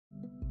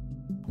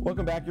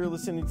Welcome back. You're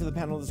listening to the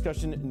panel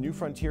discussion, New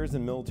Frontiers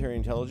in Military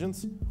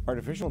Intelligence,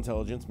 Artificial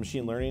Intelligence,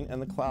 Machine Learning,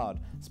 and the Cloud,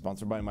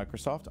 sponsored by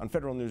Microsoft on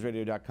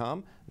federalnewsradio.com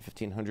at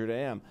 1500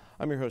 AM.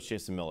 I'm your host,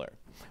 Jason Miller.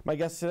 My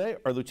guests today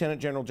are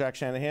Lieutenant General Jack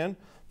Shanahan,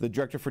 the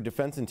Director for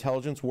Defense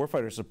Intelligence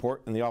Warfighter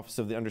Support in the Office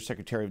of the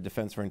Undersecretary of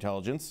Defense for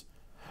Intelligence,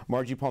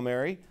 Margie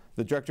Palmieri,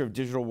 the Director of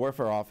Digital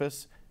Warfare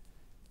Office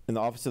in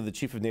the Office of the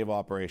Chief of Naval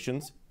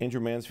Operations,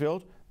 Andrew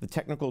Mansfield, the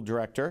Technical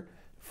Director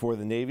for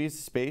the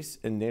Navy's Space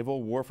and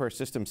Naval Warfare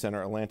Systems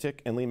Center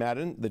Atlantic, and Lee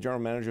Madden, the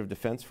General Manager of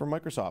Defense for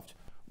Microsoft.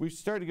 We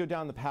started to go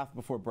down the path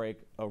before break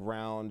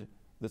around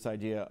this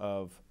idea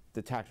of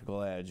the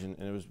tactical edge, and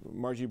it was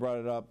Margie brought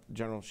it up,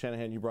 General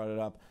Shanahan, you brought it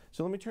up.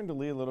 So let me turn to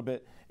Lee a little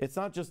bit. It's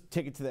not just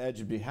take it to the edge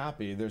and be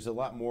happy. There's a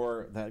lot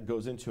more that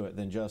goes into it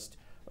than just,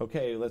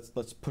 okay, let's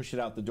push it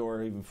out the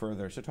door even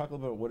further. So talk a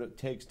little bit about what it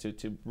takes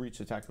to reach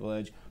the tactical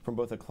edge from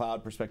both a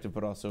cloud perspective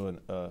but also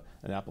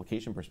an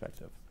application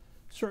perspective.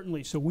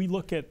 Certainly. So we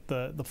look at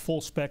the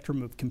full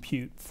spectrum of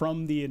compute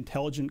from the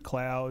intelligent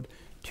cloud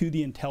to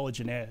the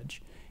intelligent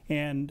edge.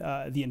 And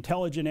the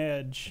intelligent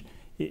edge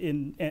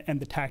and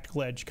the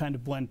tactical edge kind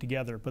of blend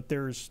together. But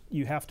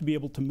you have to be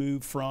able to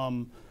move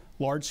from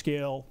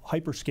large-scale,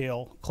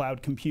 hyperscale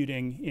cloud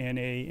computing in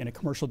a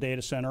commercial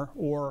data center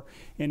or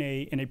in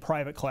a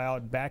private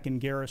cloud back in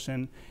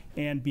garrison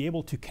and be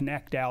able to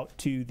connect out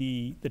to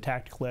the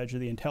tactical edge or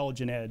the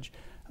intelligent edge.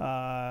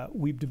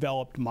 We've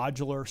developed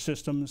modular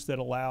systems that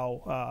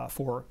allow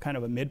for kind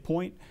of a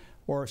midpoint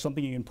or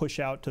something you can push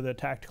out to the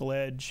tactical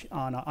edge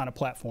on a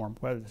platform,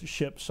 whether it's a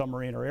ship,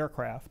 submarine, or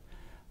aircraft,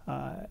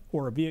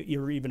 or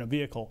even a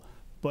vehicle.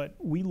 But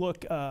we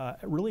look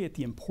really at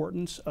the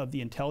importance of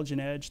the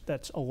intelligent edge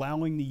that's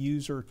allowing the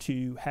user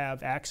to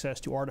have access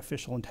to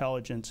artificial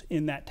intelligence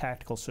in that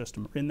tactical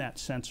system, or in that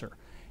sensor.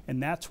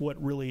 And that's what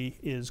really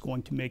is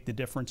going to make the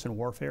difference in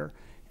warfare.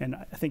 And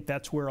I think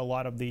that's where a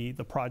lot of the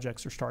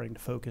projects are starting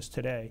to focus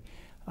today.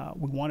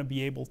 We want to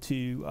be able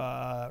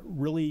to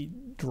really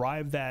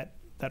drive that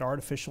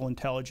artificial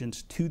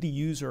intelligence to the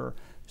user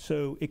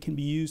so it can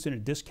be used in a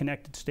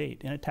disconnected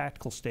state, in a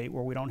tactical state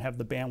where we don't have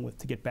the bandwidth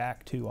to get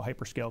back to a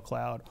hyperscale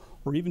cloud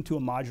or even to a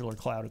modular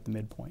cloud at the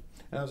midpoint.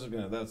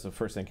 And that's the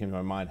first thing that came to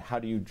my mind. How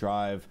do you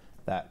drive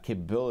that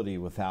capability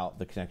without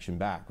the connection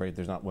back, right?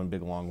 There's not one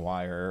big long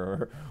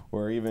wire,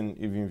 or even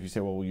if you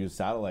say, well, we'll use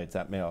satellites,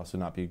 that may also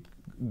not be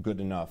good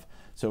enough.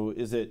 So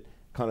is it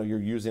kind of you're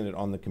using it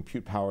on the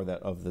compute power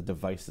of the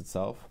device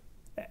itself?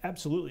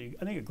 Absolutely.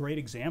 I think a great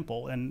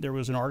example, and there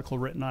was an article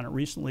written on it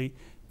recently,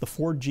 the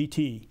Ford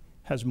GT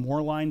has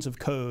more lines of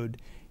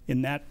code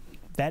in that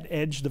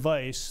edge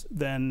device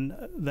than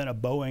a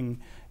Boeing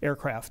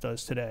aircraft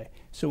does today.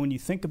 So when you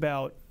think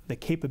about the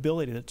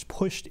capability that's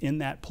pushed in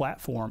that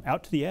platform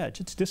out to the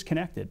edge, it's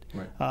disconnected.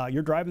 Right.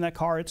 You're driving that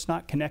car, it's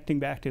not connecting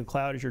back to the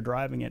cloud as you're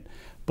driving it,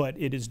 but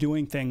it is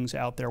doing things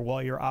out there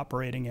while you're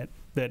operating it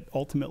that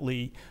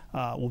ultimately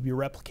will be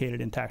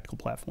replicated in tactical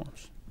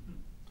platforms.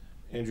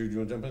 Andrew, do you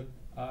want to jump in?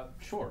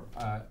 Sure.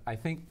 I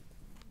think,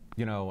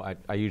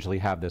 I usually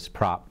have this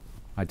prop.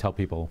 I tell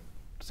people,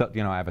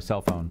 I have a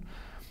cell phone.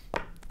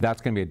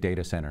 That's going to be a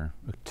data center.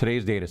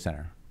 Today's data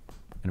center.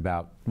 In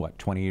about,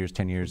 20 years,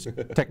 10 years,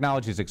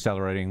 technology is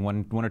accelerating,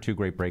 one or two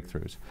great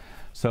breakthroughs.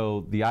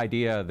 So the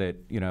idea that,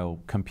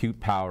 compute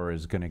power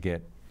is going to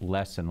get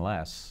less and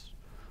less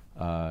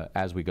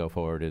as we go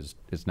forward is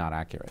not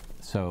accurate.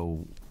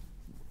 So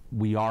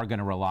we are going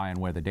to rely on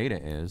where the data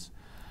is,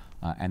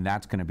 and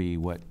that's going to be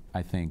what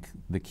I think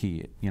the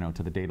key,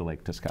 to the data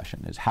lake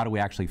discussion is how do we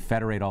actually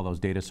federate all those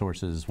data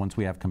sources once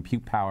we have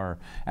compute power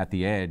at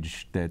the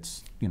edge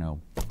that's,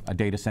 a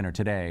data center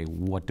today,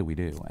 what do we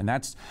do? And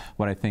that's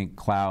what I think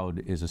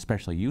cloud is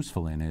especially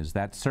useful in, is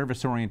that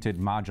service-oriented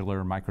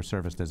modular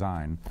microservice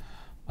design,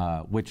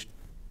 which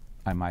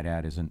I might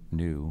add isn't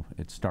new.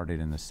 It started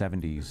in the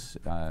 70s,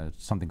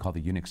 something called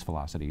the Unix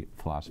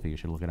philosophy, you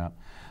should look it up.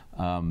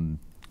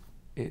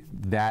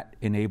 That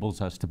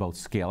enables us to both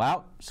scale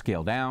out,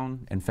 scale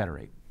down, and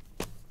federate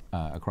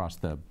across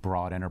the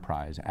broad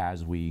enterprise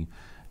as we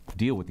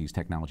deal with these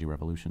technology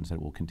revolutions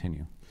that will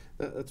continue.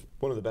 That's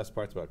one of the best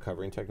parts about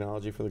covering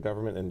technology for the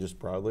government and just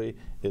broadly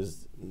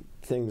is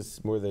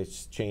things more they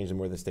change and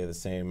more they stay the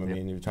same. I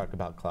mean, you talk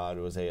about cloud,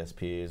 it was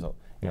ASPs,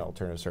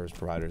 alternative service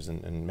providers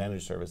and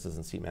managed services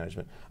and seat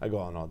management. I go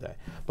on all day.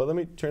 But let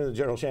me turn to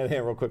General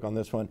Shanahan real quick on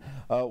this one.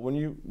 When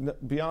you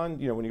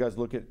guys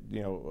look at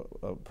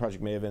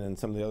Project Maven and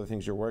some of the other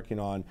things you're working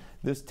on,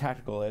 this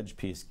tactical edge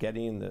piece,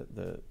 getting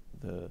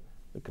the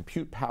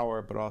compute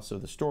power, but also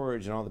the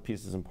storage and all the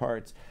pieces and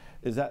parts,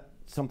 is that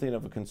something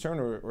of a concern,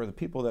 or the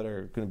people that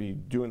are going to be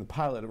doing the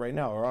pilot right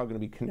now are all going to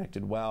be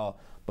connected well,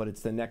 but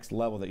it's the next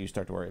level that you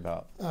start to worry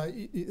about?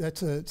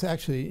 It's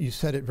actually, you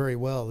said it very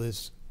well,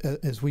 is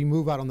as we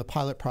move out on the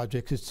pilot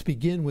projects, is to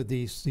begin with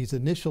these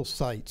initial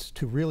sites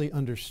to really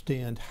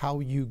understand how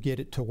you get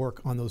it to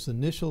work on those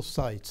initial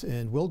sites.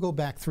 And we'll go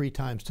back 3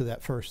 times to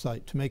that first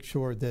site to make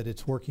sure that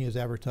it's working as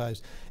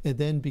advertised, and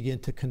then begin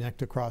to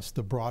connect across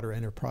the broader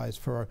enterprise.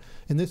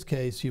 In this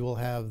case, you will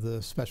have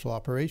the special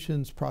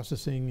operations,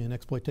 processing, and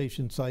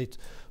exploitation sites,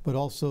 but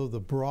also the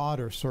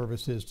broader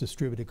services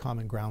distributed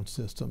common ground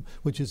system,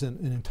 which is an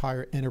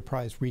entire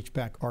enterprise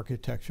reachback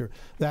architecture.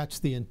 That's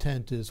the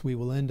intent, is we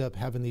will end up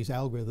having these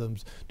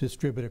algorithms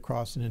distributed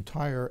across an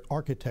entire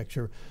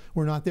architecture.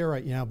 We're not there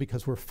right now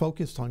because we're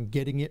focused on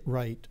getting it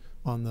right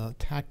on the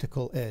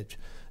tactical edge.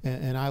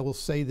 And I will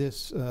say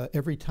this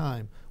every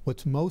time.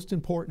 What's most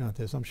important on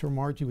this, I'm sure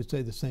Margie would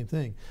say the same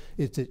thing,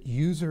 is that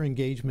user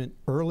engagement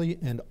early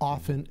and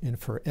often and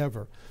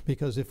forever.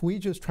 Because if we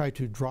just try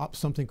to drop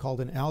something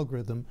called an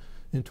algorithm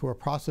into a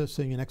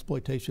processing and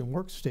exploitation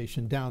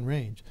workstation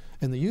downrange,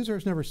 and the user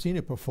has never seen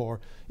it before,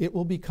 it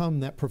will become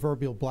that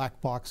proverbial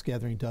black box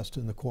gathering dust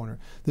in the corner.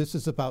 This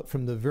is about,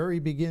 from the very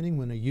beginning,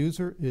 when a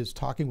user is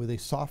talking with a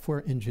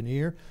software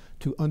engineer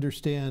to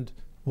understand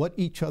what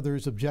each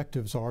other's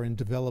objectives are in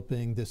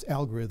developing this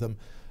algorithm.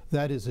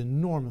 That is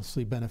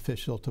enormously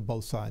beneficial to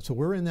both sides. So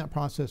we're in that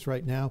process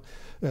right now.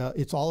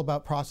 It's all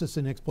about process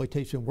and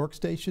exploitation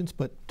workstations,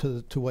 but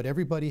to what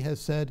everybody has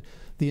said,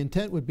 the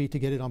intent would be to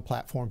get it on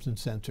platforms and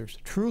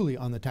sensors, truly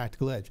on the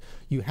tactical edge.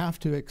 You have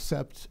to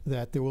accept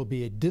that there will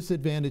be a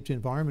disadvantaged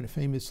environment, a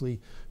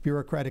famously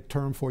bureaucratic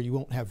term for you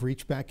won't have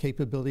reach-back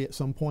capability at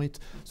some point.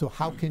 So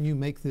how can you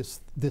make this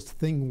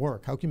thing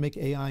work? How can you make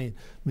AI and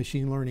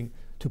machine learning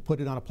to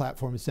put it on a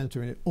platform and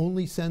sensor, and it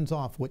only sends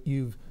off what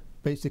you've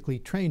basically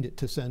trained it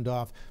to send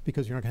off,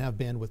 because you're not going to have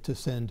bandwidth to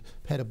send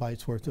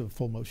petabytes worth of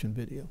full motion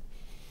video.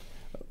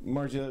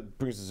 Margie, that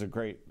brings us a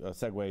great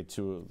segue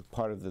to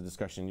part of the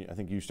discussion I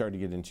think you started to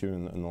get into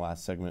in the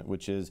last segment,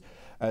 which is,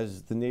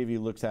 as the Navy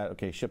looks at,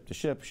 okay, ship to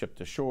ship, ship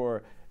to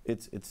shore,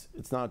 it's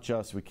not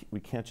just, we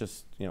can't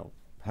just,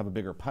 have a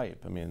bigger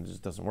pipe. I mean, it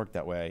just doesn't work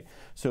that way.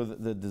 So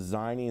the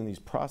designing these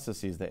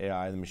processes, the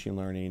AI, the machine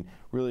learning,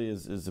 really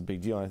is a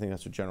big deal. And I think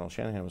that's what General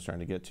Shanahan was trying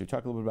to get to.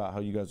 Talk a little bit about how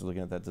you guys are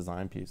looking at that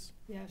design piece.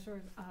 Yeah,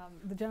 sure.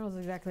 The General's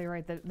exactly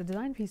right. The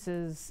design piece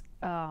is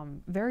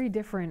very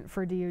different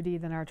for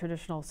DoD than our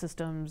traditional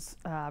systems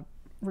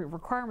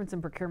requirements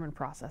and procurement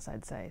process,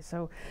 I'd say.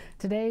 So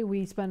today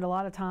we spend a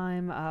lot of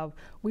time,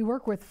 we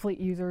work with fleet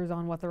users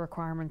on what the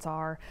requirements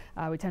are.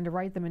 We tend to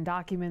write them in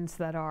documents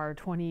that are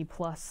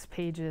 20+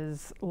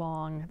 pages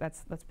long.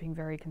 That's being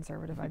very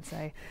conservative, I'd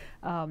say.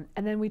 And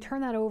then we turn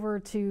that over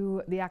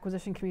to the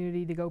acquisition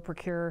community to go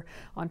procure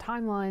on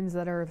timelines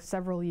that are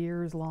several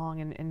years long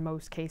in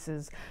most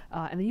cases.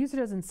 And the user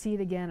doesn't see it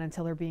again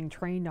until they're being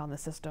trained on the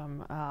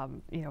system,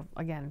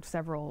 again,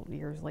 several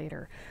years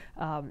later.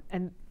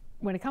 And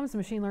when it comes to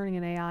machine learning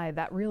and AI,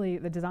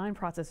 the design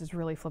process is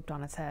really flipped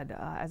on its head.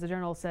 As the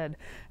General said,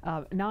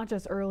 not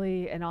just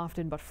early and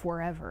often, but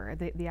forever.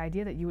 The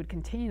idea that you would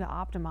continue to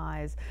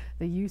optimize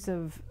the use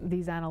of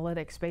these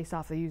analytics based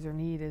off the user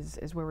need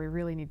is where we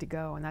really need to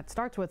go. And that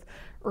starts with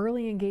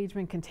early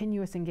engagement,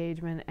 continuous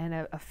engagement, and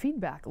a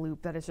feedback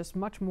loop that is just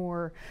much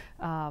more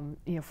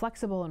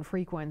flexible and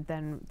frequent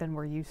than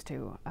we're used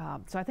to.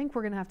 So I think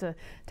we're going to have to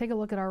take a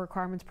look at our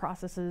requirements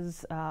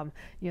processes.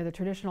 The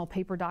traditional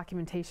paper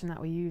documentation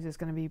that we use is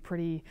going to be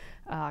pretty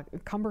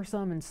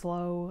cumbersome and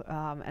slow,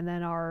 and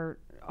then our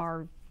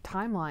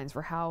timelines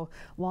for how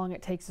long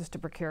it takes us to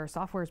procure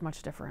software is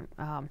much different.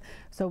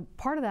 So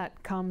part of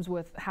that comes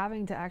with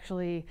having to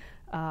actually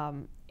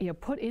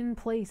put in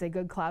place a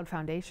good cloud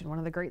foundation. One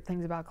of the great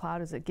things about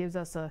cloud is it gives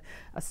us a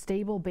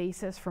stable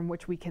basis from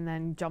which we can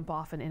then jump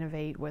off and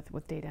innovate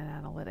with data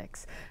and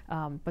analytics.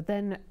 But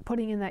then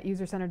putting in that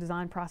user-centered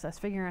design process,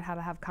 figuring out how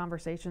to have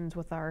conversations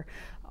with our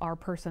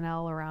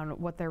personnel around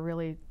what they're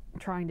really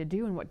trying to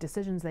do and what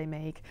decisions they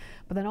make,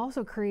 but then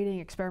also creating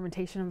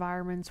experimentation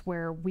environments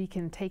where we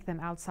can take them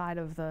outside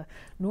of the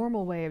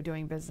normal way of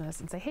doing business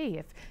and say,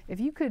 hey,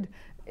 if you could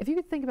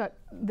think about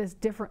this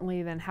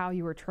differently than how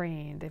you were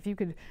trained, if you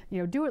could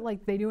do it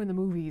like they do in the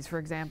movies, for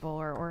example,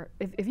 or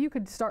if you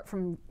could start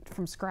from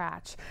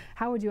scratch,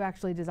 how would you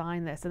actually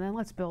design this? And then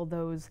let's build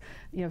those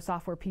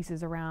software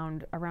pieces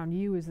around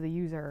you as the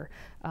user,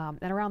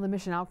 and around the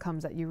mission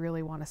outcomes that you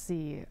really want to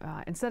see,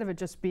 instead of it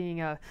just being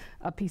a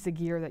piece of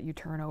gear that you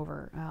turn over.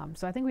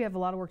 So I think we have a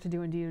lot of work to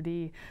do in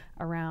DoD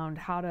around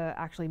how to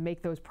actually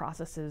make those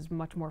processes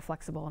much more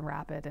flexible and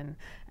rapid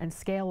and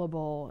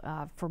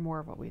scalable for more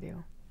of what we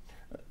do.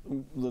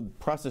 The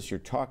process you're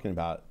talking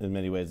about in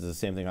many ways is the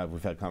same thing.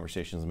 We've had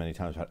conversations many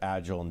times about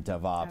Agile and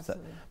DevOps,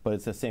 but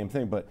it's the same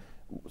thing. But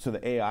so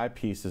the AI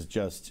piece is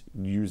just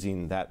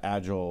using that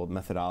Agile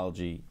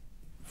methodology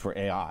for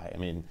AI. I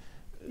mean,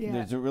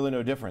 there's really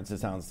no difference, it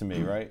sounds to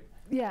me, right?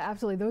 Yeah,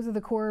 absolutely. Those are the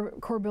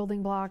core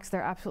building blocks.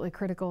 They're absolutely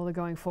critical to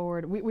going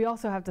forward. We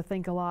also have to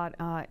think a lot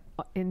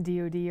in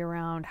DoD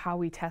around how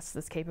we test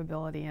this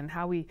capability and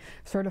how we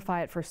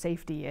certify it for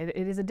safety. It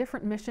is a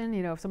different mission.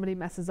 You know, if somebody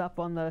messes up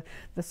on the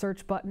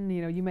search button,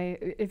 you know, you may,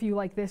 if you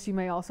like this, you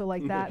may also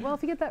like that. Well,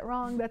 if you get that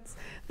wrong, that's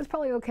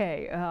probably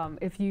okay.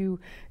 If you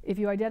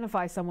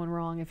identify someone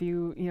wrong, if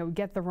you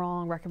get the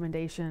wrong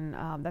recommendation,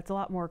 that's a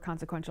lot more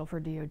consequential for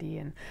DoD.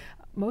 And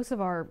most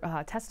of our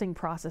testing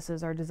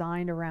processes are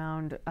designed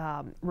around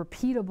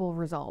repeatable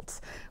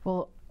results.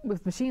 Well,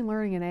 with machine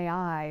learning and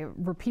AI,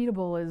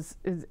 repeatable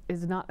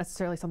is not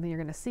necessarily something you're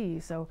going to see.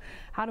 So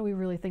how do we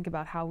really think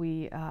about how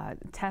we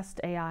test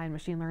AI and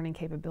machine learning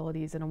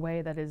capabilities in a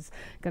way that is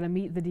going to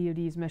meet the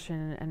DoD's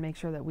mission and make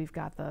sure that we've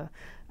got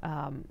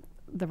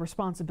the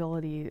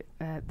responsibility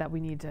that we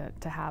need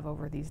to have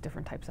over these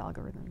different types of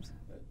algorithms.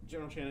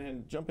 General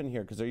Shanahan, jump in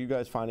here, because are you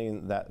guys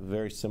finding that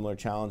very similar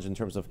challenge in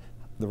terms of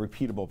the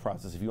repeatable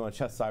process? If you want to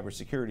test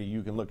cybersecurity,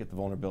 you can look at the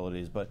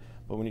vulnerabilities, but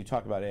when you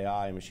talk about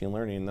AI and machine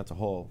learning, that's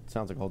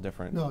sounds like a whole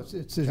different. No,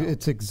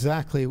 it's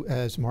exactly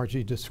as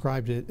Margie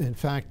described it. In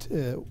fact,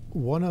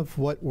 one of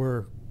what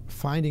we're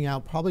finding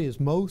out probably is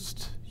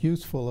most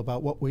useful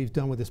about what we've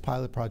done with this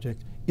pilot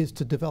project is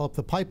to develop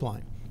the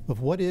pipeline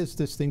of what is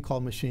this thing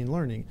called machine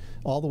learning,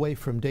 all the way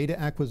from data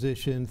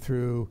acquisition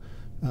through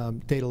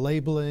data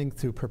labeling,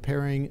 through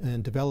preparing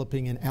and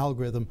developing an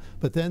algorithm.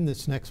 But then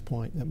this next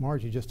point that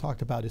Margie just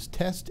talked about is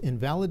test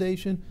and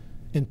validation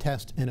and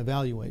test and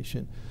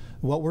evaluation.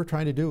 What we're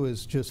trying to do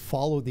is just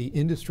follow the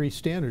industry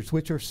standards,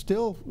 which are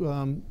still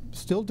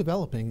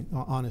developing,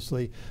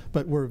 honestly.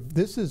 But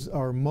this is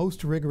our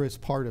most rigorous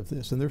part of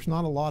this, and there's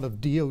not a lot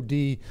of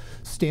DoD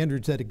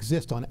standards that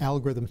exist on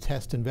algorithm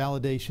test and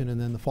validation,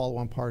 and then the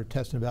follow-on part of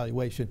test and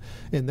evaluation.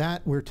 And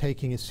that we're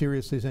taking as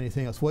seriously as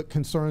anything else. What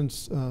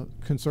concerns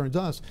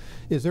us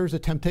is there's a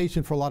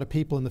temptation for a lot of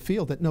people in the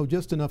field that know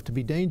just enough to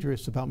be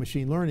dangerous about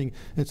machine learning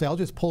and say, I'll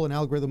just pull an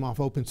algorithm off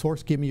open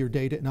source, give me your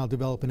data, and I'll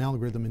develop an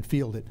algorithm and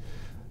field it.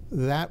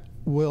 That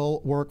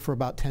will work for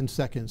about 10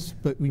 seconds,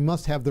 but we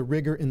must have the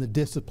rigor and the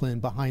discipline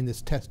behind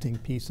this testing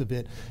piece of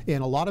it.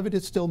 And a lot of it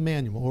is still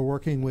manual. We're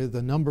working with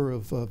a number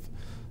of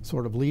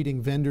sort of leading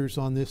vendors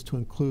on this, to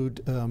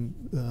include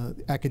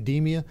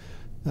academia.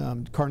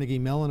 Carnegie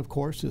Mellon, of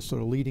course, is sort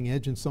of leading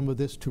edge in some of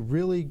this, to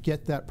really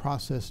get that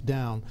process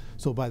down.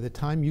 So by the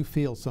time you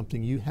feel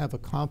something, you have a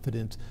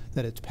confidence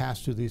that it's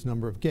passed through these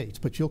number of gates.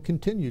 But you'll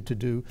continue to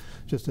do,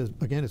 just as,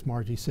 again, as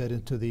Margie said,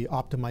 into the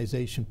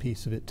optimization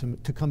piece of it,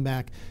 to come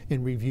back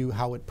and review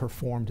how it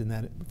performed in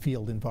that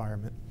field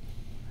environment.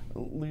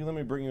 Lee, let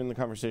me bring you in the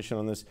conversation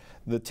on this.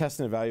 The test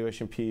and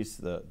evaluation piece,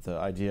 the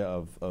idea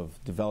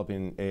of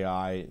developing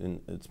AI, and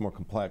it's more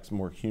complex,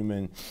 more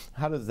human.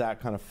 How does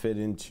that kind of fit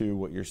into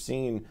what you're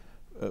seeing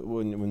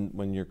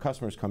when your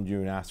customers come to you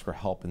and ask for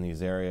help in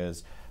these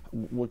areas?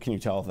 What can you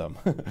tell them?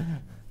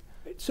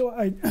 So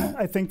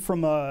I think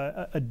from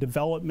a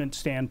development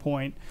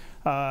standpoint,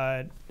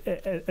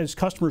 as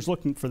customers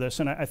looking for this,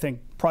 and I think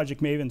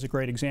Project Maven's a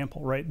great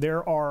example, right?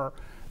 There are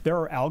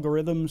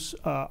algorithms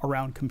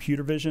around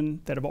computer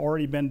vision that have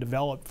already been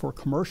developed for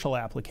commercial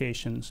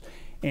applications,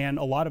 and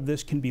a lot of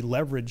this can be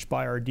leveraged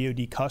by our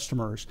DoD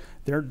customers.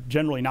 They're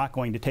generally not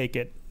going to take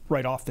it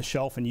right off the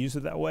shelf and use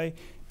it that way,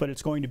 but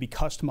it's going to be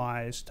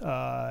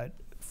customized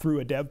through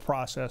a dev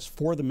process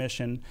for the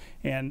mission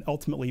and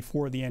ultimately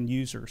for the end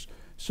users.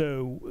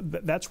 So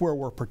that's where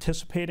we're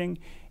participating,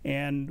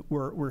 and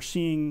we're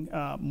seeing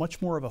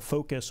much more of a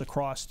focus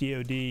across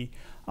DoD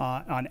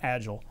on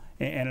Agile,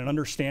 and an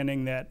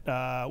understanding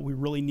that we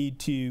really need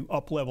to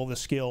up-level the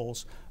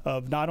skills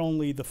of not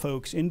only the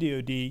folks in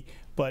DoD,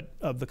 but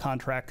of the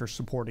contractors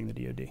supporting the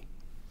DoD.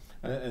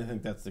 I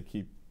think that's the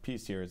key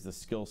piece here, is the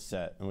skill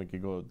set, and we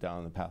could go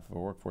down the path of a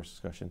workforce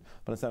discussion.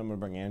 But instead, I'm going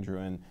to bring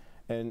Andrew in.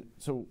 And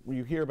so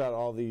you hear about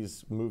all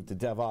these move to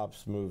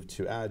DevOps, move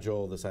to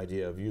Agile, this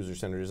idea of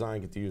user-centered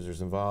design, get the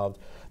users involved.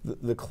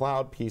 The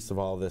cloud piece of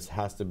all this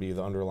has to be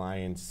the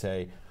underlying to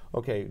say,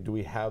 okay, do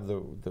we have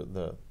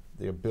the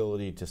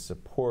ability to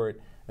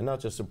support, and not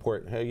just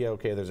support, hey, yeah,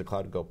 okay, there's a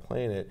cloud to go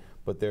play in it,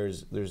 but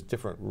there's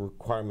different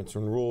requirements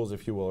and rules,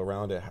 if you will,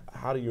 around it.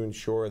 How do you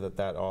ensure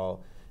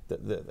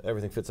that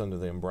everything fits under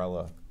the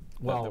umbrella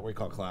that we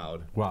call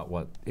cloud? Well,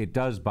 what it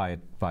does by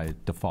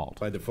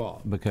default. By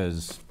default.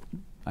 Because,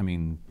 I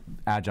mean,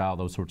 Agile,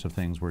 those sorts of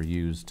things were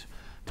used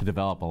to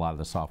develop a lot of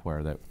the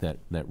software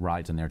that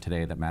rides in there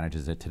today, that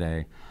manages it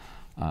today.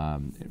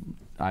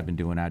 I've been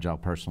doing Agile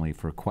personally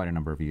for quite a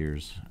number of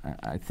years.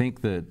 I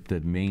think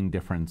the main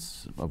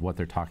difference of what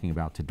they're talking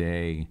about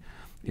today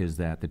is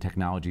that the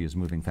technology is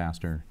moving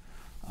faster.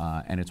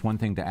 And it's one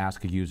thing to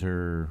ask a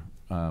user,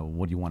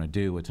 what do you want to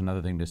do? It's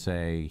another thing to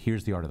say,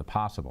 here's the art of the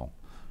possible,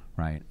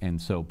 right?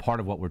 And so part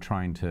of what we're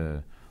trying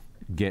to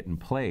get in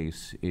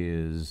place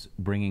is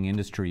bringing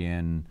industry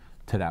in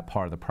to that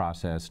part of the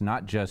process,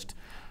 not just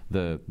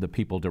the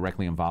people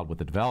directly involved with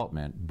the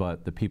development,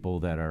 but the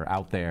people that are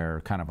out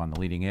there kind of on the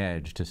leading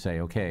edge to say,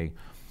 okay,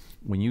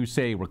 when you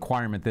say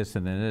requirement this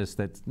and then this,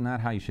 that's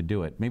not how you should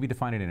do it. Maybe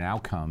define it in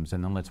outcomes,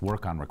 and then let's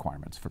work on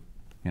requirements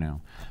You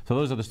know, so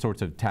those are the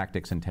sorts of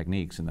tactics and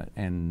techniques,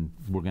 and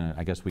we're gonna.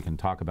 I guess we can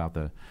talk about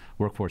the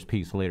workforce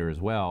piece later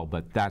as well.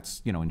 But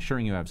that's, you know,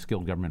 ensuring you have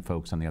skilled government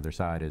folks on the other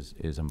side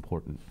is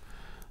important,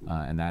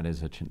 and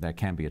that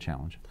can be a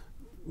challenge.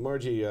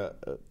 Margie,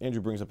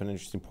 Andrew brings up an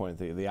interesting point,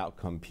 the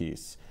outcome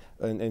piece,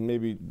 and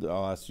maybe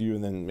I'll ask you,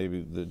 and then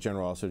maybe the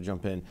general also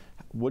jump in.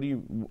 What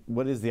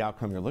is the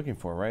outcome you're looking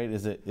for, right?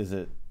 Is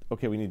it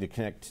okay, we need to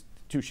connect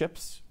two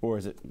ships, or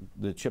is it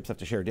the ships have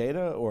to share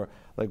data, or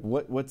like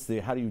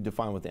how do you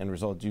define what the end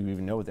result? Do you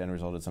even know what the end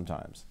result is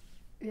sometimes?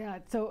 Yeah,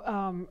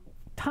 so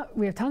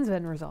we have tons of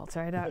end results,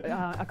 right?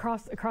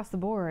 Across the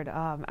board.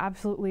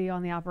 Absolutely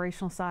on the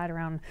operational side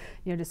around,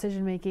 you know,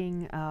 decision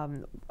making.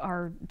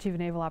 Our Chief of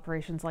Naval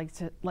Operations likes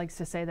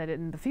to say that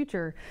in the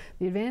future,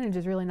 the advantage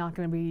is really not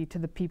going to be to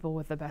the people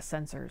with the best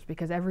sensors,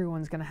 because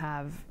everyone's going to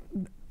have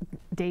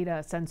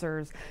data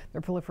sensors.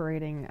 They're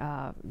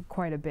proliferating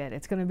quite a bit.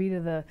 It's going to be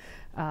to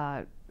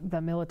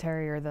the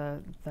military or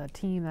the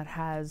team that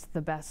has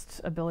the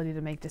best ability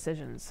to make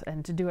decisions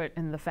and to do it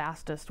in the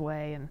fastest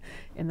way and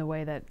in the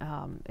way that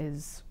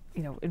is,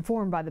 you know,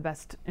 informed by the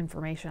best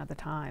information at the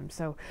time.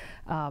 So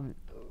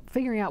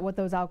figuring out what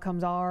those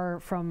outcomes are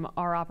from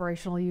our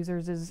operational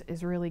users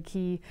is really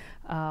key,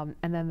 and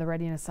then the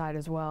readiness side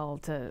as well,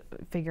 to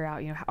figure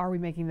out, you know, are we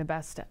making the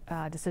best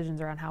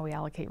decisions around how we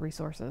allocate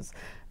resources.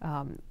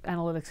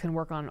 Analytics can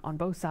work on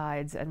both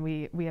sides, and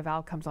we have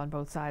outcomes on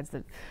both sides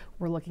that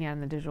we're looking at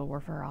in the Digital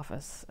Warfare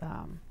Office.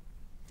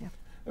 Yeah.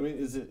 I mean,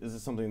 is it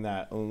something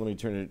that, let me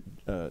turn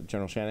to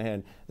General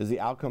Shanahan, is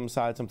the outcome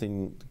side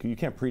something, you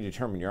can't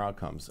predetermine your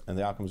outcomes, and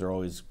the outcomes are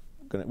always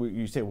going to,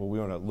 you say, well, we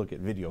want to look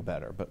at video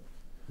better, but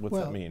what's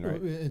that mean,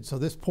 right? And so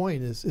this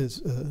point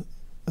is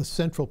a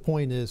central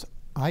point is,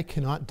 I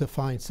cannot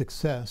define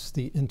success.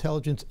 The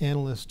intelligence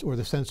analyst or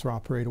the sensor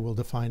operator will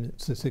define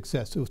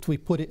success. So if we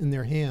put it in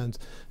their hands,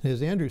 and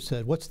as Andrew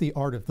said, what's the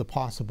art of the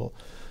possible?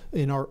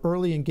 In our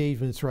early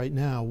engagements right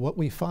now, what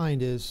we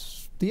find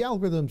is the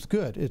algorithm's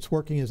good. It's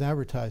working as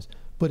advertised.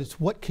 But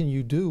it's what can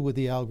you do with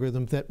the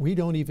algorithm that we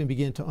don't even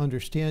begin to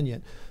understand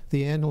yet.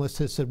 The analyst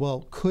has said,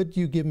 well, could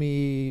you give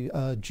me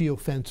a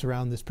geofence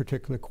around this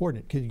particular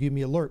coordinate? Could you give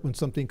me alert when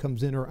something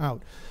comes in or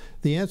out?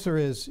 The answer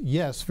is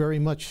yes, very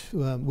much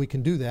we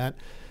can do that.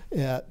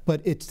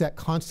 But it's that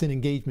constant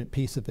engagement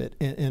piece of it.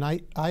 And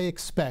I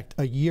expect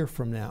a year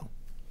from now,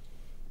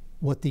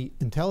 what the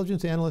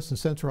intelligence analysts and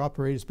sensor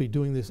operators be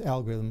doing this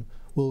algorithm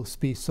will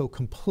be so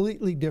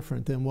completely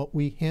different than what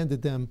we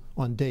handed them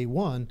on day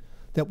one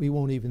that we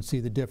won't even see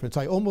the difference.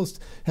 I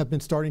almost have been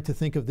starting to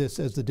think of this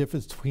as the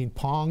difference between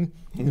Pong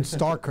and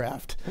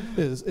StarCraft.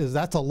 is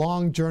that's a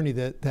long journey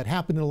that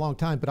happened in a long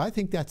time, but I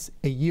think that's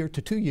a year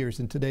to 2 years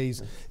in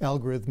today's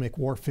algorithmic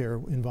warfare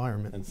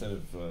environment. Instead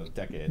of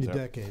decades.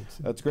 Decades.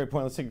 That's a great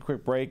point. Let's take a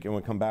quick break, and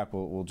when we come back,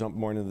 we'll jump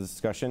more into the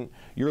discussion.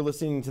 You're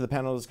listening to the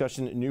panel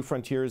discussion, New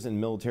Frontiers in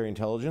Military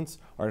Intelligence,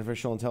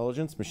 Artificial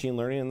Intelligence, Machine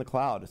Learning, and the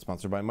Cloud. It's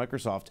sponsored by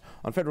Microsoft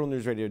on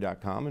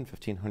federalnewsradio.com and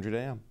 1500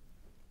 AM.